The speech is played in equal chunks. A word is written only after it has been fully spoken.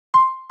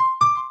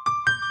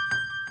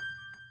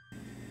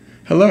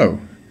Hello,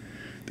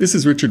 this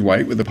is Richard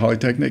White with the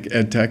Polytechnic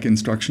EdTech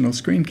Instructional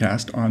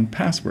Screencast on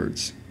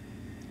passwords.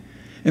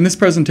 In this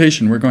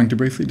presentation, we're going to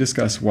briefly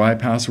discuss why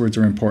passwords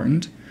are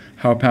important,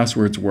 how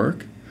passwords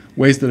work,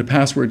 ways that a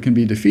password can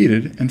be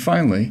defeated, and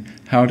finally,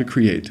 how to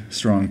create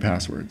strong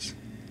passwords.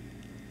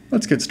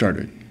 Let's get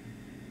started.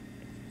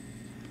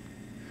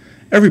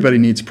 Everybody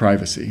needs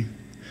privacy.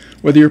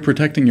 Whether you're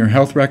protecting your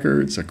health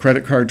records, a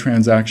credit card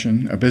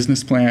transaction, a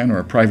business plan, or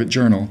a private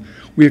journal,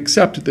 we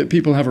accept that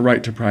people have a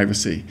right to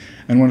privacy,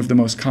 and one of the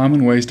most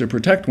common ways to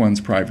protect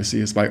one's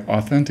privacy is by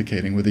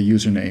authenticating with a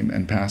username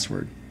and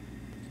password.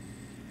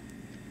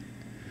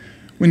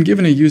 When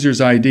given a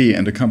user's ID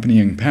and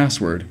accompanying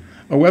password,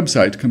 a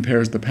website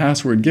compares the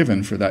password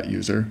given for that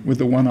user with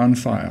the one on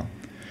file.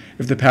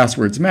 If the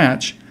passwords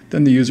match,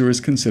 then the user is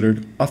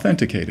considered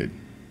authenticated.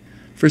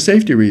 For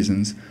safety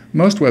reasons,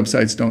 most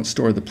websites don't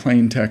store the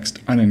plain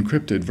text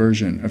unencrypted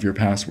version of your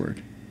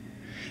password.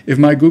 If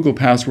my Google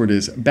password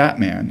is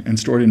Batman and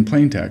stored in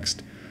plain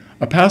text,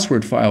 a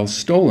password file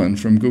stolen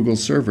from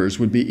Google's servers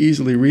would be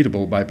easily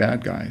readable by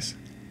bad guys.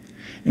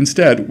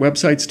 Instead,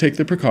 websites take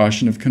the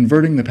precaution of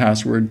converting the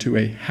password to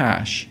a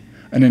hash,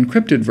 an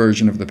encrypted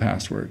version of the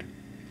password.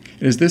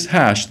 It is this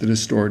hash that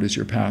is stored as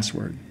your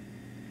password.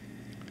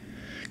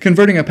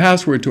 Converting a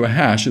password to a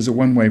hash is a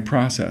one-way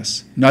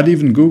process. Not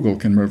even Google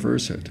can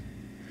reverse it.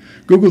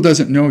 Google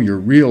doesn't know your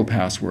real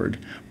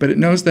password, but it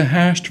knows the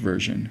hashed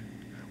version.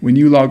 When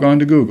you log on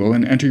to Google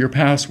and enter your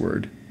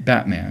password,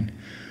 Batman,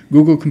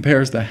 Google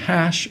compares the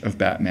hash of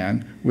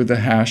Batman with the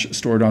hash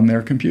stored on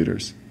their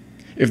computers.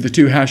 If the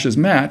two hashes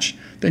match,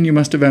 then you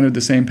must have entered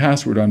the same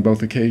password on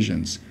both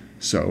occasions,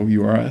 so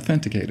you are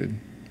authenticated.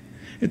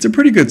 It's a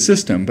pretty good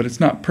system, but it's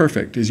not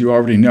perfect, as you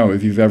already know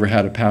if you've ever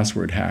had a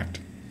password hacked.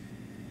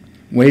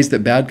 Ways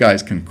that bad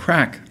guys can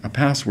crack a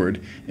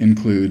password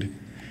include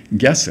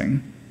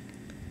guessing.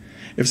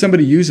 If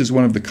somebody uses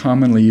one of the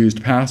commonly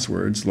used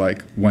passwords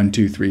like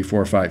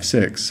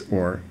 123456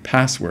 or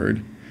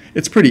password,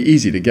 it's pretty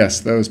easy to guess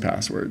those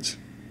passwords.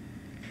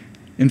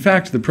 In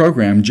fact, the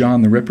program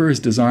John the Ripper is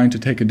designed to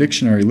take a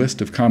dictionary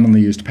list of commonly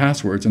used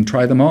passwords and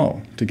try them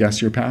all to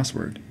guess your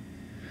password.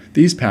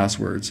 These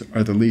passwords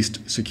are the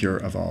least secure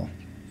of all.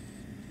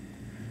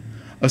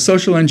 A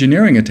social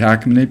engineering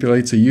attack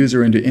manipulates a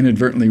user into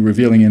inadvertently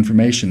revealing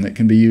information that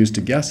can be used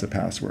to guess a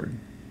password.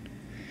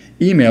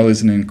 Email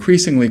is an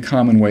increasingly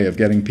common way of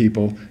getting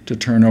people to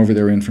turn over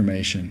their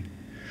information.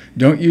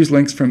 Don't use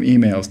links from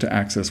emails to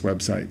access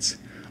websites.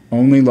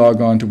 Only log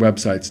on to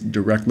websites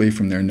directly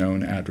from their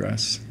known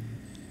address.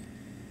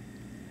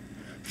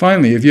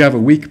 Finally, if you have a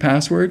weak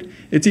password,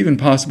 it's even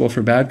possible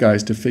for bad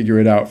guys to figure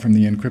it out from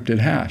the encrypted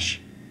hash.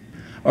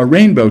 A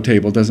rainbow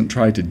table doesn't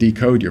try to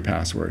decode your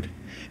password.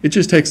 It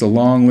just takes a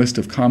long list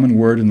of common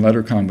word and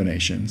letter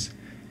combinations,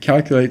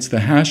 calculates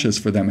the hashes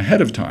for them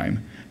ahead of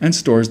time, and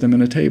stores them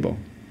in a table.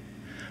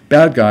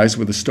 Bad guys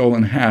with a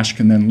stolen hash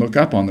can then look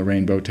up on the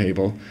rainbow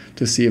table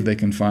to see if they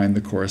can find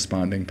the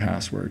corresponding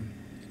password.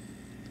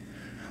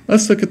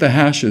 Let's look at the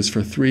hashes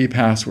for 3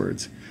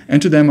 passwords,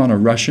 enter them on a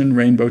Russian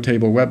rainbow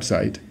table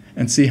website,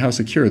 and see how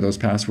secure those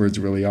passwords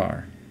really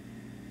are.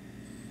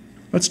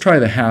 Let's try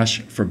the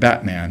hash for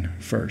Batman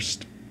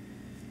first.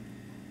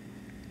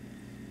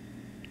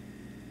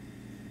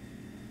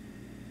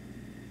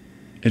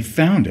 It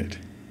found it.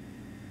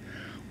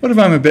 What if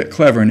I'm a bit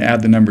clever and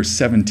add the number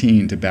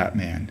 17 to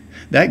Batman?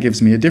 That gives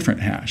me a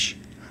different hash.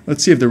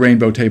 Let's see if the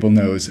rainbow table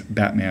knows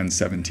Batman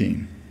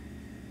 17.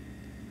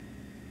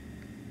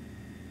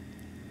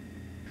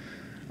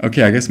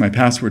 Okay, I guess my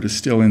password is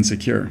still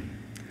insecure.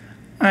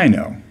 I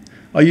know.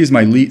 I'll use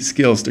my elite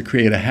skills to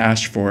create a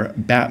hash for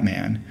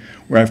Batman,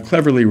 where I've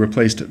cleverly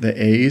replaced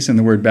the A's in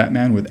the word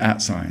Batman with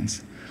 @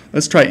 signs.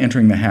 Let's try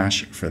entering the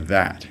hash for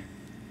that.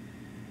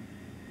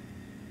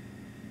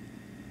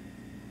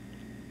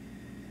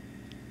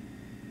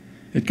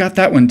 It got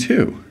that one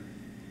too.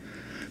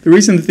 The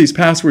reason that these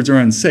passwords are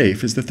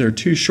unsafe is that they're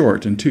too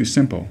short and too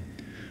simple.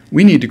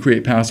 We need to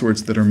create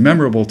passwords that are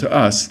memorable to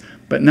us,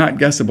 but not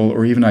guessable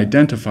or even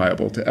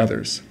identifiable to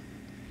others.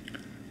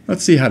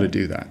 Let's see how to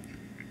do that.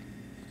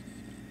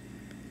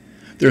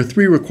 There are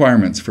 3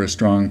 requirements for a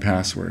strong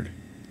password.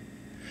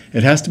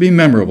 It has to be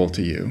memorable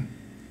to you.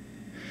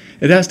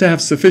 It has to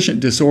have sufficient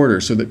disorder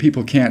so that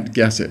people can't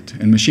guess it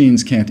and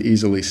machines can't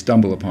easily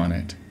stumble upon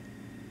it.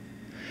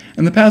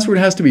 And the password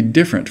has to be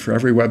different for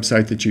every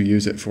website that you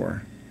use it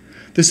for.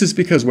 This is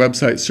because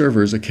website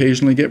servers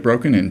occasionally get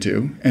broken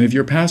into, and if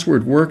your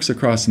password works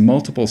across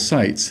multiple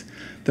sites,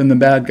 then the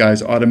bad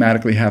guys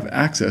automatically have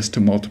access to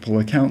multiple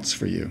accounts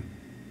for you.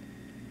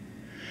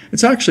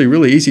 It's actually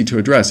really easy to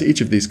address each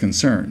of these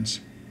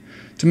concerns.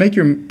 To make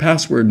your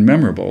password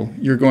memorable,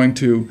 you're going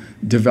to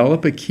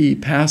develop a key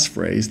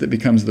passphrase that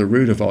becomes the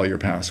root of all your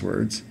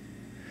passwords,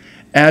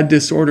 add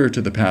disorder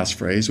to the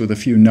passphrase with a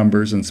few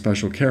numbers and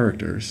special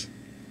characters,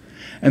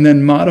 and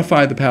then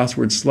modify the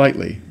password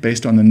slightly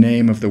based on the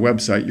name of the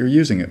website you're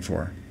using it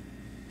for.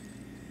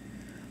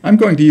 I'm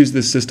going to use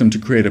this system to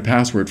create a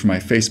password for my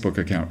Facebook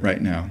account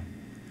right now.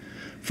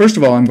 First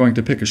of all, I'm going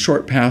to pick a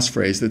short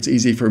passphrase that's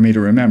easy for me to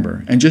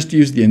remember, and just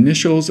use the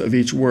initials of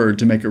each word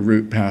to make a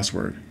root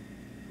password.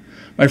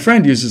 My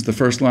friend uses the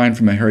first line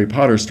from a Harry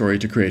Potter story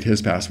to create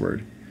his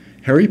password.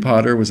 Harry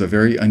Potter was a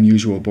very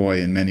unusual boy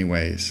in many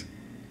ways.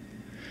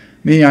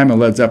 Me, I'm a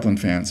Led Zeppelin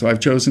fan, so I've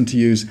chosen to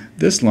use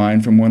this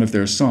line from one of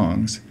their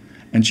songs,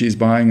 "And she's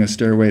buying a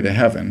stairway to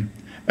heaven,"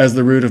 as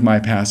the root of my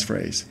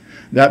passphrase.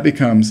 That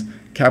becomes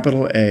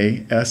capital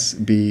A-S-B-A-S-T-H.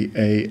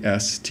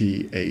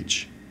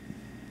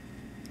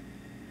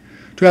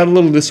 To add a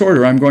little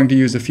disorder, I'm going to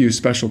use a few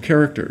special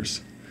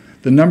characters.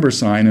 The number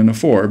sign and a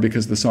 4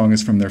 because the song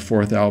is from their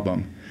 4th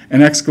album,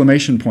 and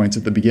exclamation points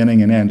at the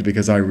beginning and end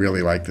because I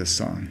really like this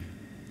song.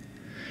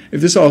 If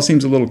this all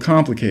seems a little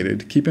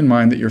complicated, keep in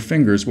mind that your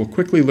fingers will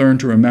quickly learn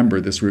to remember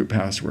this root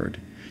password.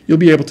 You'll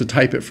be able to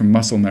type it from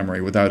muscle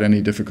memory without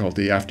any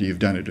difficulty after you've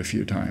done it a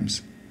few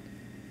times.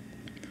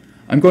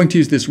 I'm going to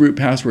use this root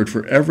password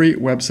for every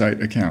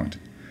website account.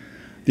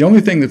 The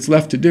only thing that's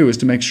left to do is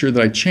to make sure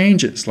that I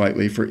change it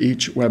slightly for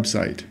each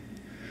website.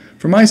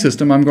 For my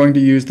system, I'm going to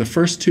use the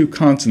first 2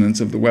 consonants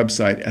of the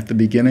website at the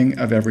beginning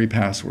of every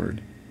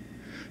password.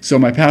 So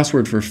my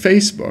password for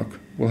Facebook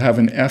will have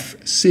an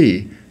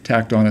FC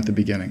tacked on at the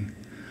beginning.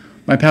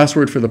 My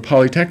password for the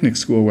Polytechnic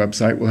school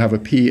website will have a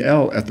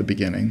PL at the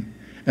beginning,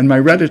 and my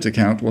Reddit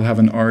account will have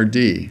an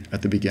RD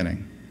at the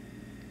beginning.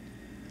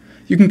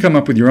 You can come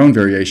up with your own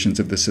variations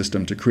of the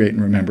system to create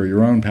and remember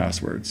your own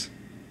passwords.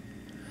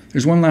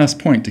 There's one last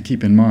point to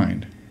keep in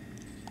mind.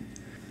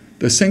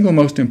 The single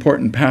most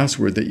important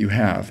password that you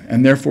have,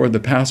 and therefore the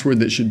password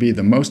that should be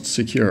the most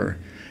secure,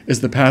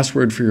 is the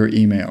password for your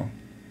email.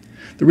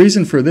 The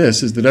reason for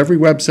this is that every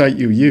website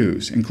you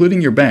use,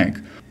 including your bank,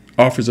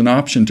 offers an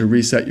option to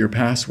reset your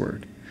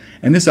password,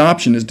 and this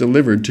option is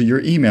delivered to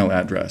your email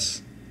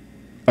address.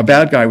 A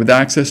bad guy with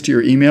access to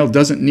your email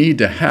doesn't need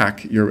to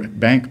hack your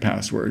bank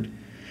password.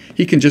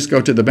 He can just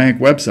go to the bank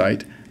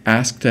website,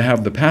 ask to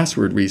have the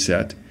password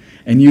reset,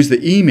 and use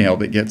the email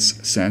that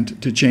gets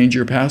sent to change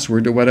your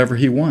password to whatever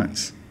he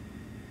wants.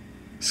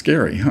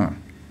 Scary, huh?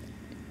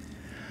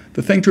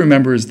 The thing to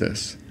remember is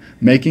this: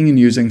 making and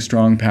using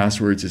strong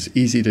passwords is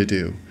easy to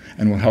do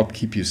and will help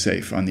keep you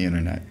safe on the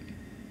internet.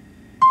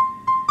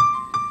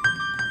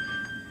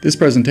 This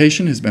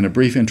presentation has been a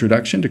brief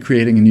introduction to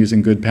creating and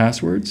using good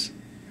passwords.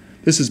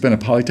 This has been a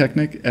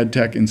Polytechnic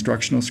EdTech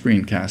Instructional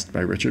Screencast by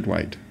Richard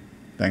White.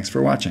 Thanks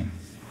for watching.